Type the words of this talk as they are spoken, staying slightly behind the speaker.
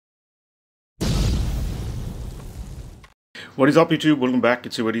What is up YouTube? Welcome back.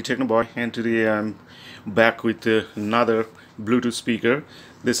 It's your buddy Techno Boy, and today I'm back with another Bluetooth speaker.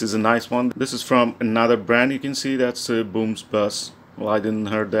 This is a nice one. This is from another brand. You can see that's BoomBass. Well, I didn't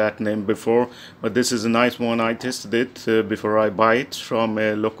heard that name before, but this is a nice one. I tested it before I buy it from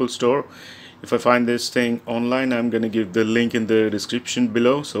a local store. If I find this thing online, I'm gonna give the link in the description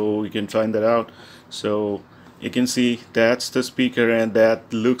below so you can find that out. So you can see that's the speaker, and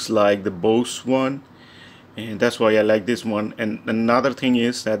that looks like the Bose one, and that's why I like this one. And another thing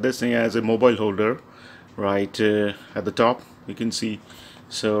is that this thing has a mobile holder right at the top, you can see.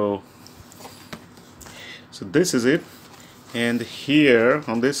 So this is it, and here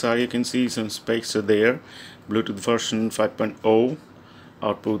on this side you can see some specs are there. Bluetooth version 5.0,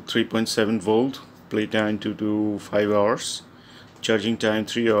 output 3.7 volt, playtime 2 to 5 hours, charging time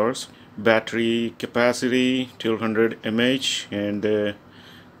 3 hours, battery capacity 1200 mAh, and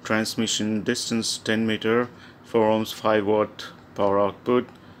transmission distance 10 meter, 4 ohms 5 watt power output,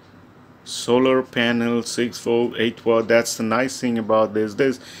 solar panel 6 volt 8 watt. That's the nice thing about this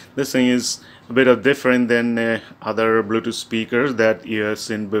thing is a bit of different than other Bluetooth speakers that you have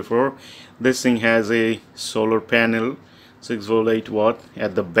seen before. This thing has a solar panel 6 volt 8 watt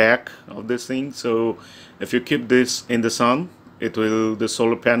at the back of this thing, so if you keep this in the sun, the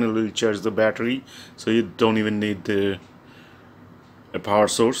solar panel will charge the battery, so you don't even need a power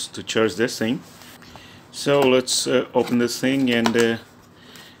source to charge this thing. So let's open this thing and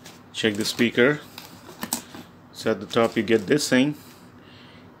check the speaker. So at the top you get this thing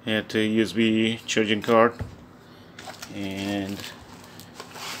at a USB charging card, and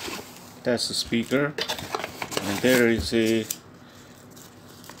that's the speaker. And there is a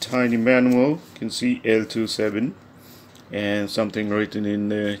tiny manual, you can see L27, and something written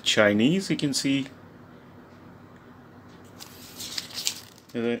in Chinese, you can see.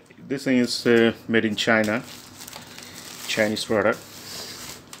 This thing is made in China, Chinese product.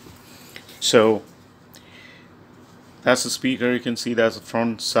 So that's the speaker. You can see that's the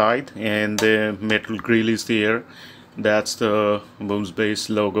front side, and the metal grill is there. That's the BoomBass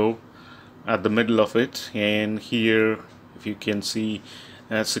logo at the middle of it, and here if you can see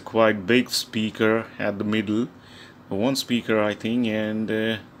that's a quite big speaker at the middle, one speaker I think,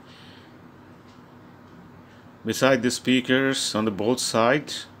 and beside the speakers on the both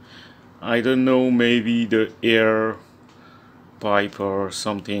sides, I don't know, maybe the air pipe or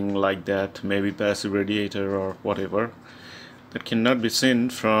something like that, maybe passive radiator or whatever, that cannot be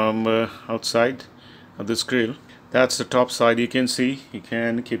seen from outside of this grill. That's the top side. You can see you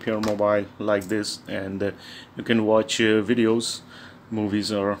can keep your mobile like this, and you can watch videos,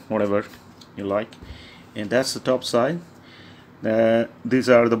 movies or whatever you like. And that's the top side. These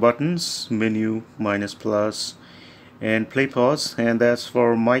are the buttons: menu, minus, plus, and play, pause, and that's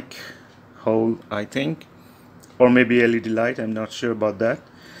for mic hole I think, or maybe LED light, I'm not sure about that.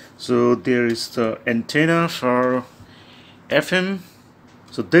 So there is the antenna for FM.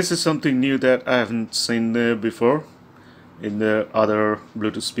 So this is something new that I haven't seen before in the other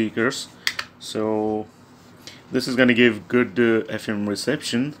Bluetooth speakers. So this is gonna give good FM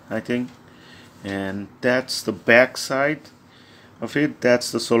reception I think. And that's the back side of it.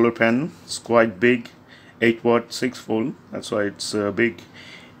 That's the solar panel. It's quite big, 8 watt 6 volt, that's why it's big.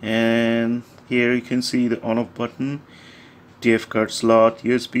 And here you can see the on off button, TF card slot,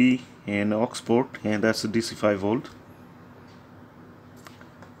 USB, and aux port, and that's the DC 5 volt.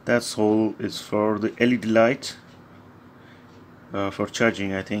 That's all is for the LED light for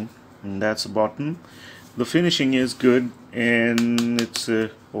charging I think. And that's the bottom. The finishing is good, and it's a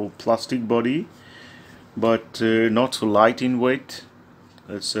whole plastic body, but not so light in weight.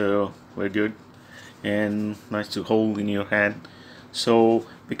 It's very good and nice to hold in your hand. So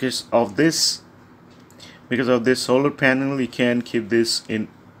because of this solar panel, you can keep this in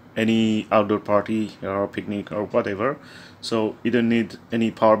any outdoor party or picnic or whatever. So you don't need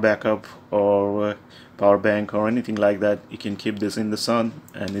any power backup or power bank or anything like that. You can keep this in the sun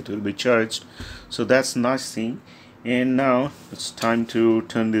and it will be charged. So that's a nice thing. And now it's time to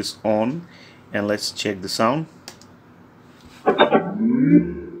turn this on, and let's check the sound.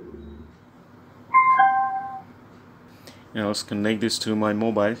 Now let's connect this to my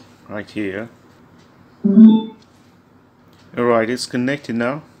mobile right here. Alright, it's connected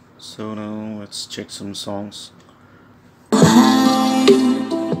now. So now let's check some songs.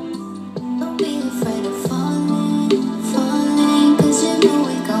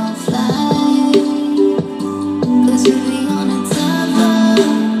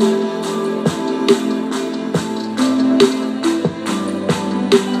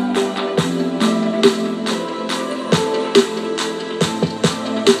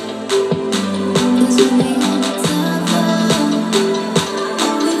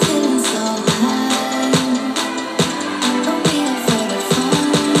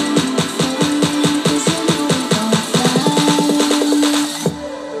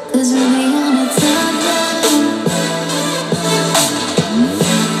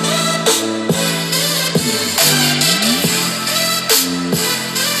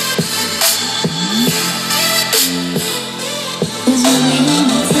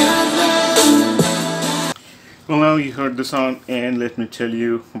 now you heard the sound, and let me tell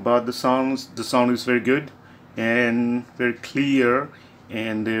you about the sounds. The sound is very good and very clear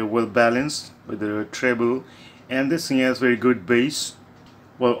and well balanced with the treble, and this thing has very good bass.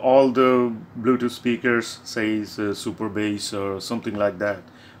 Well, all the Bluetooth speakers says super bass or something like that,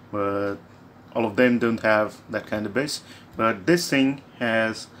 but all of them don't have that kind of bass, but this thing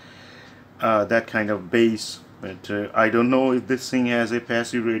has that kind of bass. But I don't know if this thing has a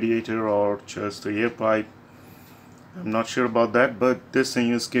passive radiator or just a air pipe. I'm not sure about that, but this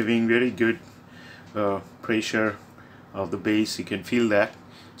thing is giving very good pressure of the bass. You can feel that,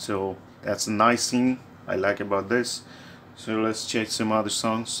 so that's a nice thing I like about this. So let's check some other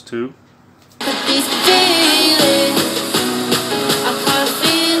songs too.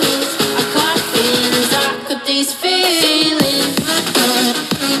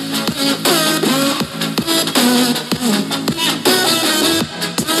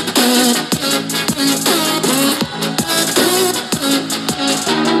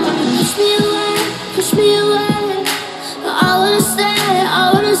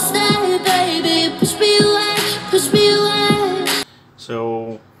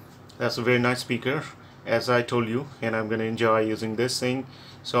 So that's a very nice speaker, as I told you, and I'm gonna enjoy using this thing.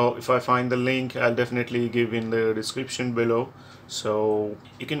 So if I find the link, I'll definitely give in the description below, so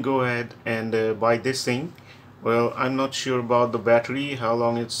you can go ahead and buy this thing. Well, I'm not sure about the battery, how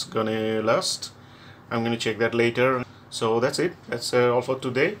long it's gonna last. I'm gonna check that later. So that's it. That's all for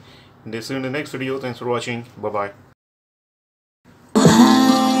today, and see you in the next video. Thanks for watching. Bye bye.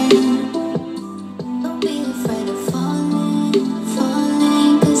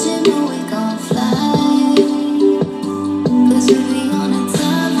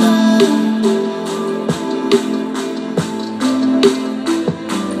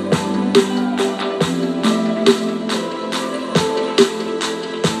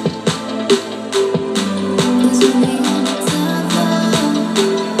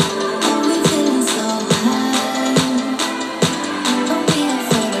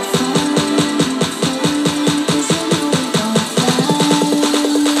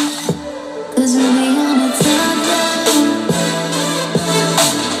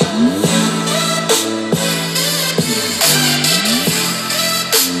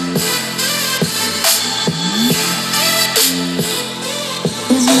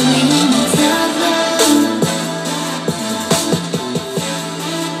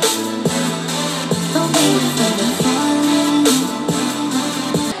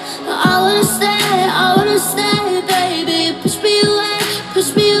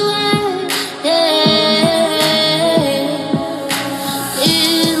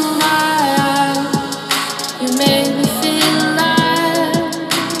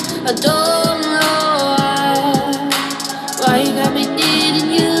 Adore